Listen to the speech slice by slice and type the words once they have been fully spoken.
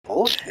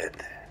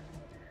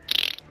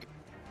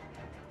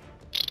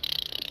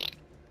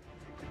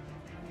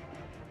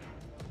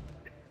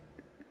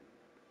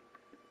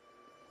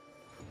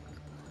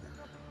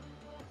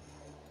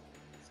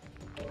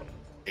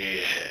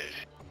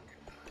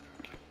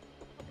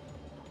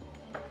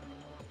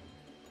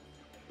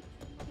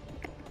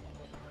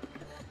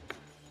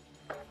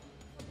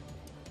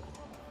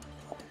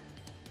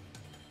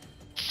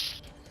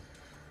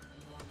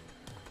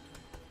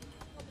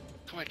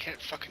I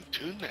can't fucking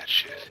tune that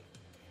shit?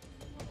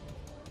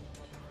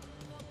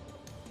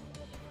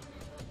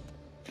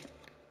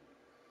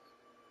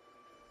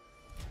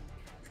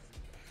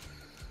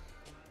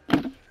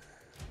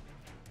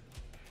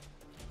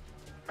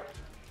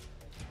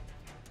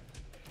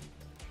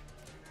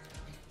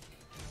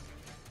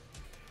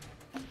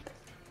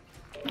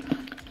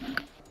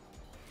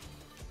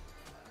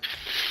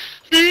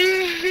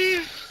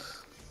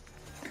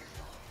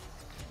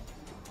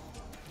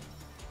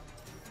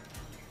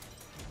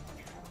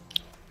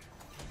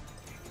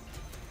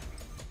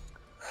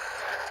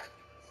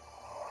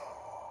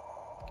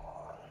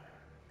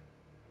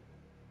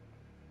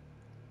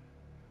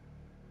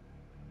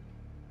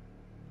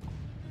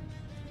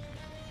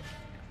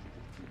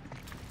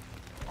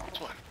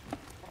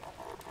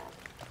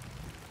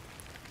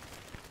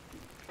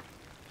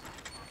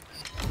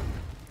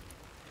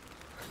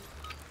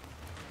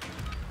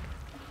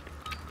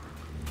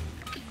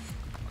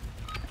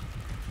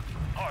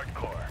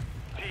 Hardcore.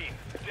 Team,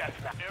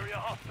 deathmatch. Area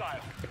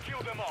hostile.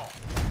 Kill them all.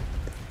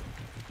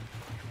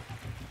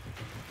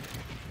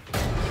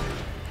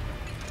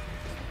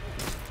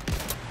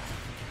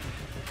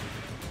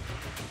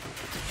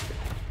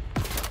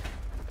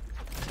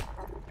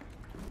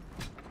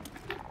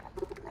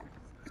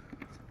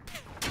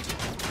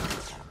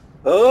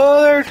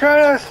 Oh, they're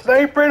trying to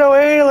snipe right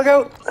away. Look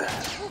out.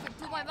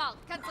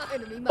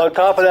 On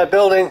top of that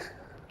building.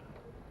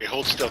 Hey,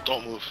 hold still.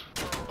 Don't move.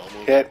 Don't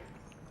move. Okay.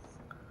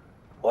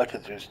 Watch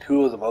it. There's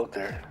two of them out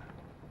there.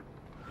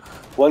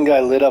 One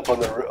guy lit up on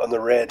the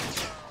red.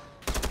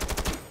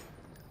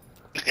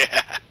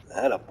 Yeah.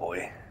 Atta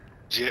boy.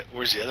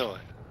 Where's the other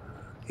one?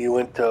 He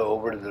went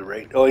over to the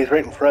right. Oh, he's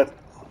right in front.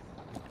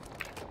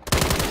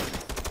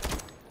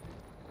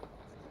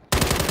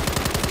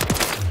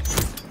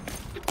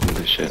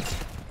 Holy shit.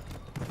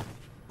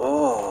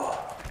 Oh.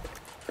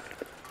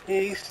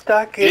 He's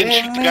stuck You in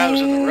didn't shoot the guy who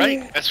was on the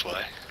right. That's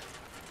why.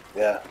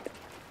 Yeah.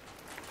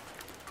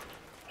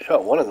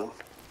 Shot one of them.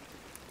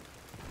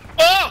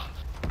 Oh!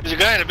 There's a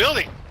guy in the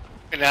building.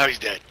 And now he's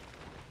dead.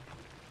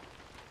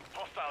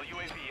 Hostile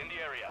UAV in the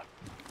area.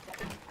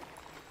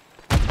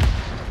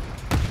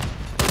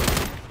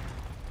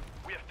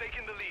 We have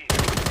taken the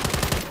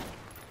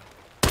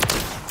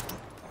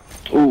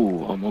lead.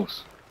 Ooh,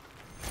 almost.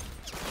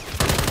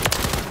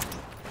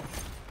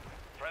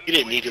 He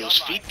didn't need those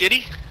feet, did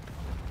he?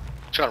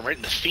 Shot him right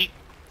in the feet.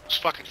 His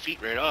fucking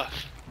feet right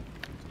off.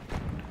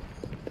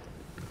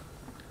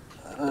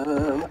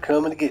 I'm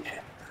coming to get you.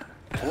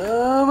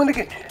 Coming to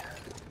get you.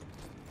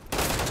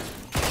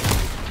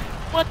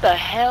 What the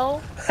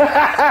hell?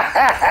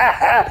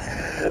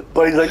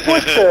 But he's like,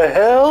 what the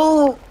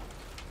hell?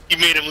 You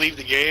made him leave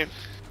the game.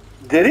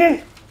 Did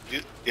he?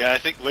 Yeah, I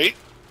think. Wait.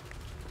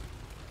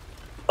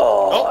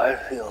 Oh, I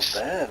feel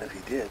bad if he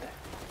did.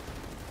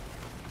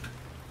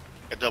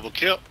 A double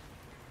kill.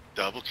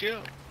 Double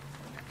kill.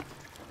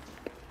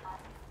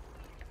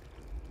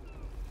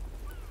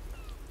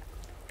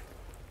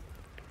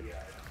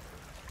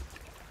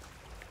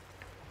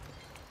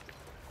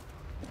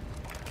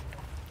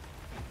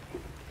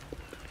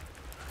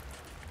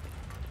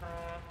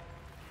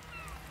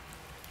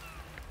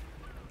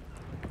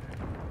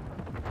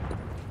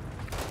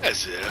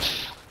 As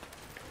if.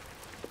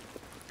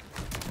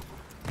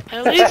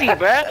 Hell is he,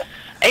 bruh?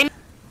 Ain't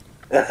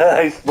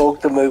I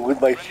smoked him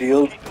with my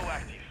shield.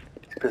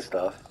 He's pissed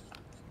off.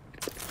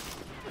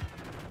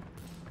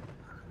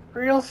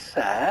 Real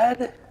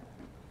sad.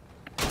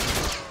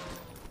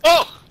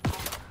 Oh!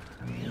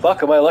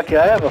 Fuck, am I lucky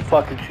I have a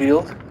fucking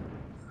shield?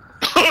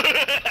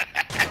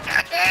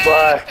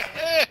 Fuck.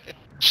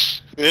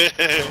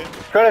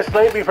 Trying to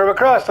snipe me from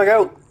across, look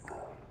out.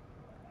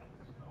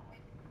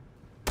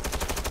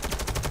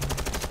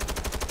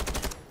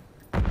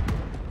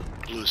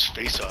 Blew his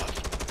face off.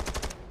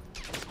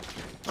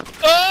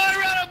 Oh, I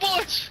ran out of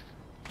bullets!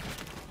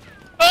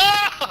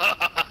 Oh!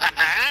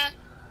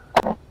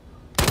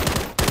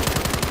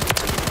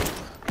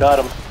 Got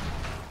him.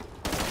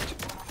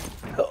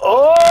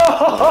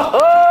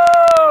 Oh,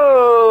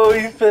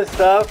 he's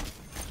pissed off.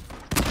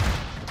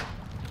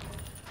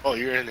 Oh,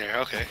 you're in there,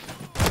 okay.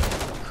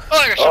 Oh,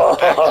 I got shot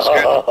back, that's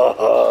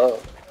good.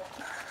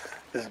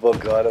 This book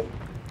got him.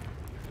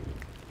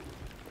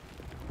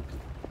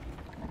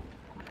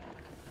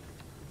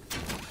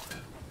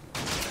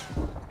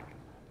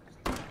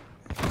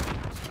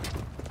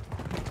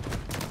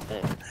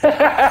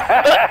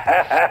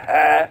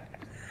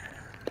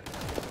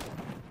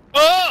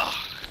 Oh!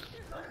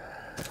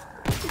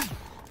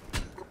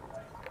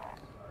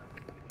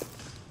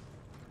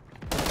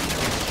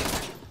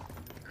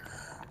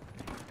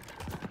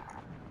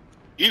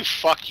 You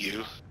fuck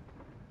you.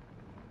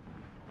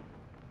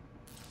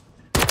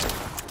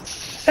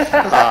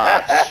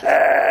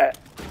 Right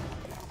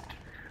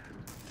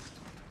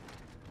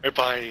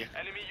behind you.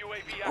 Enemy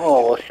UAV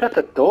Oh, well, shut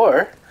the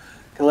door.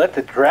 And let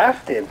the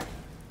draft in.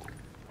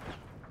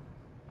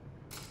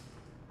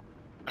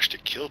 Rush to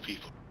kill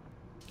people.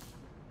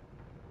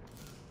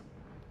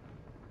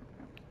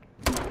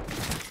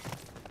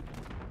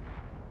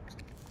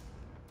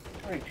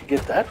 Where did you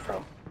get that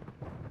from?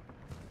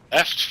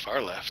 Left,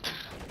 far left.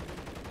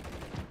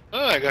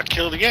 Oh, I got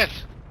killed again.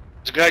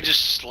 There's a guy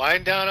just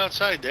sliding down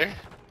outside there.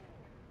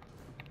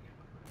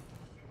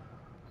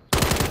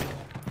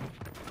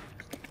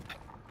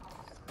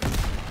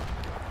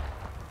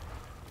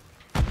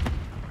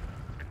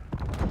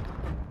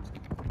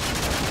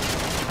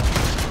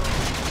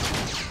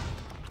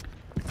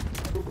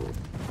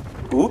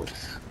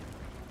 Oops.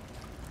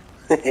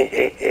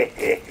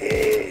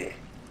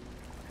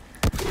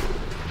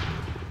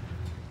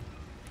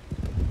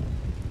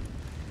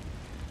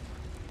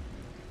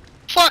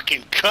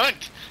 Fucking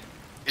cunt!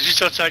 He's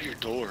just outside your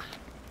door.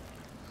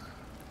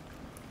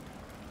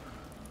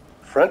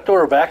 Front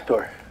door or back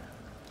door?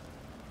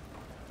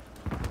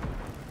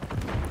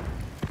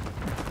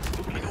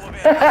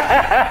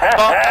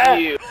 Fuck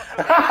you.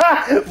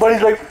 But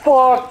he's like,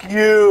 fuck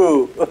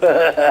you!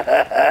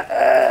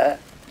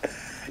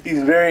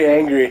 He's very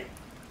angry.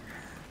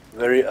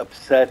 Very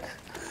upset.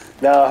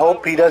 Now I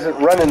hope he doesn't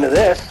run into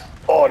this.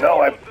 Oh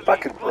no, I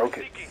fucking broke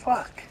it.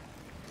 Fuck.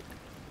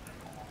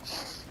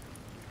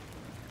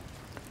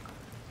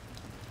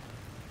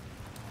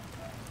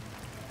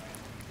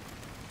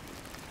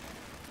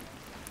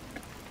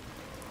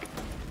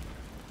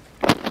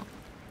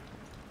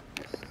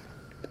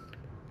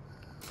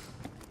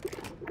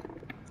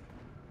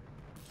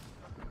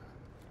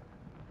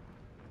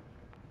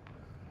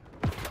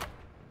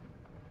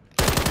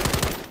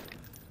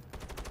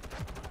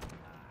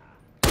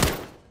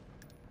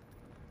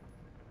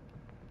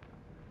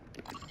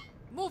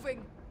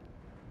 Moving.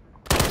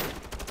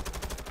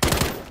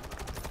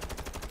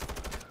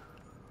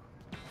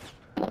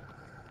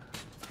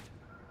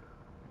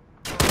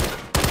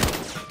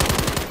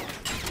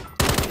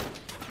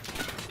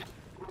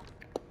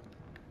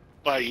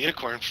 By a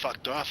unicorn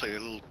fucked off like a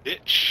little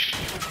bitch.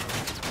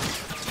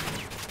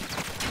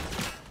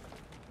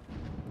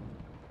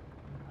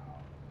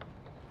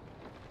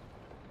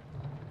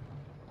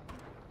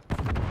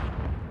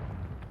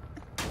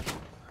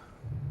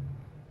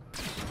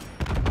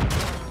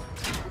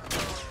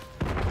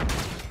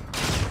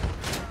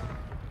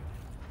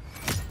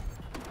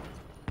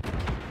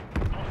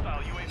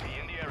 Hostile UAV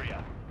in the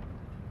area.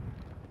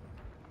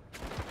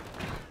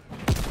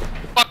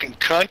 Fucking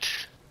cunt.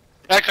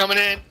 Guy coming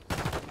in.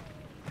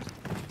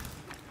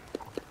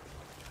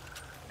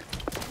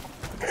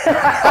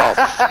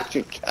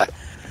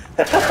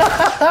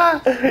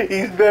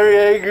 He's very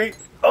angry.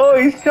 Oh,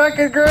 he's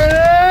chucking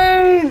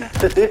grenades!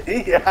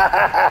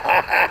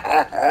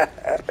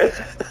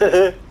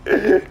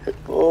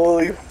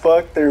 Holy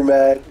fuck, they're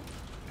mad.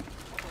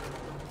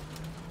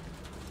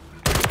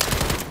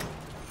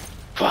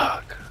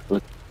 Fuck.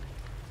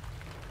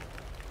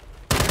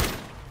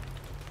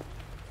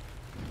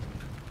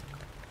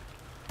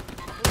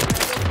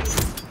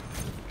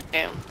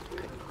 Damn.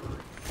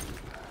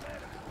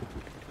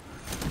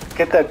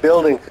 Get that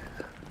building.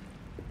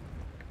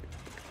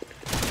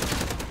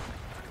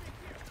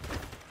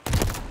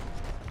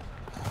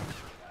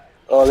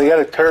 Oh, they got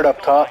a turret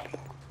up top.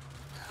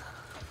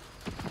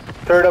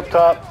 Turret up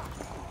top.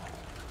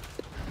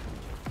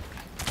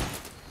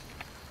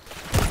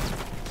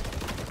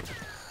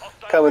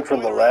 Coming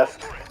from the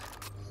left.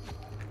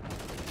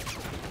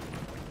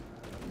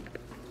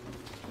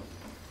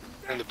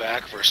 In the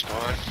back of our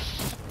spawn.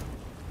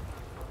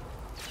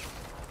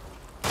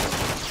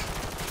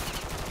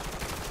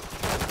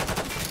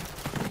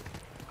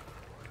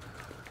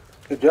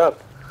 Good job.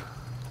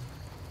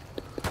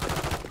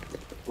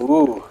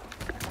 Ooh.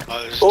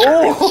 Oh, there's a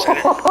turret in the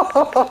center.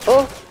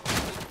 Oh!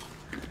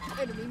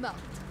 Enemy marked.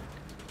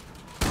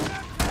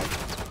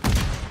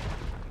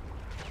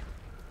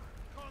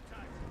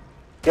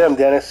 Get him,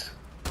 Dennis.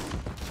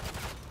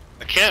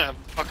 I can't, I'm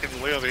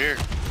fucking way over here.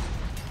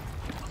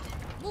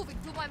 Moving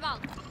to my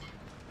mark.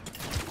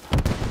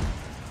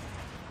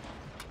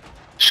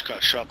 Just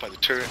got shot by the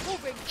turret.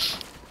 Moving.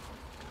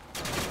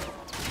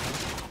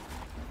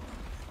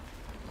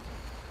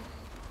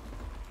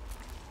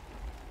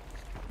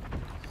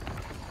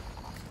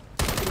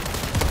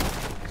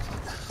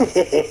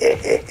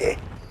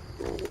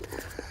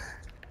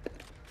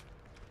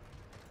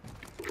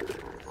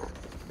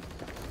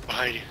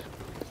 Behind you.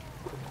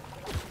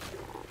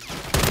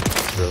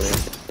 Really?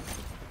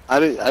 I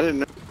didn't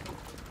know.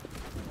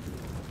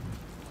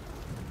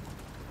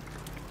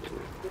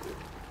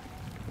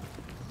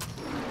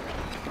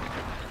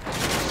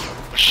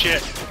 Oh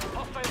shit.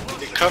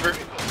 They cover.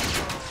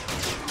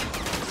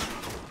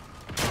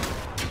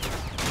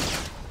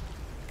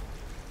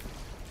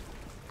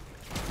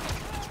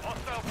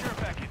 Hostile care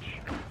package.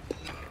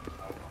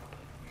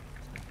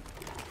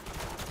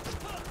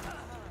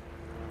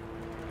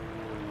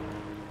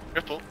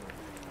 Triple.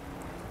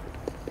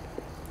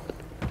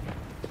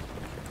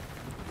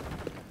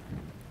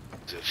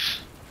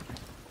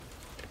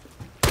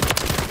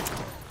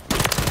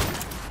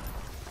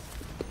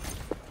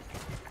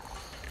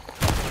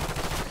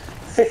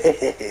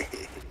 If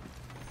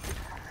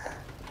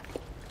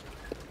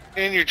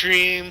in your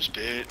dreams,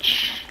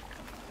 bitch.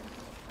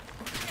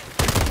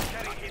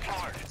 Getting hit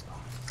hard.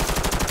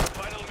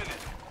 Final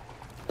minute.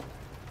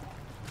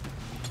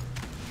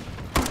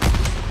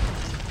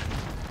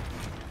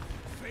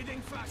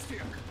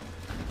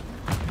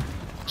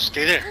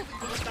 Stay there.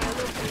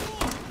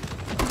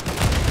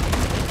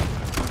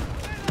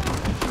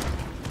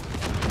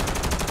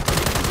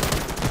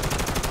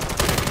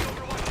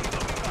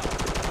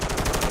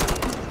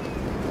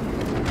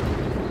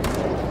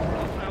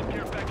 Hostile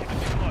care package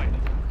deployed.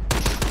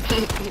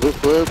 Whoop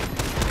whoop.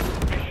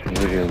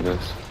 We're doing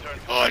this.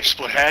 Oh, I just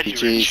had you,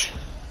 GG's. Rich.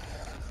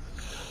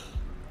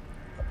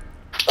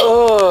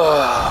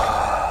 Oh.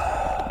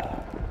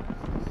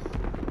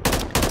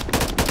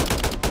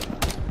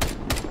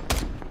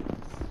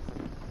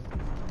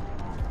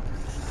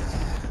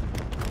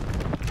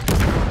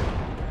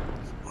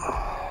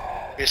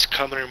 It's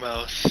cum in her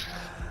mouth.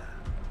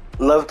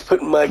 Loved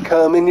putting my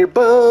cum in your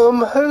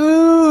bum.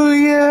 Ooh,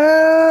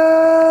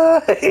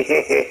 yeah.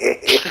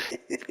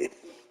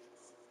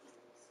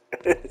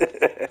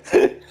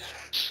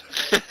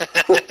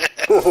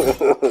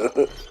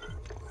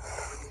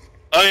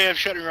 Oh yeah, I'm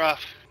shutting her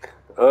off.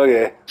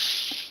 Okay.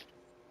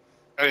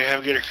 Okay,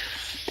 have a good one.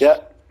 Yeah.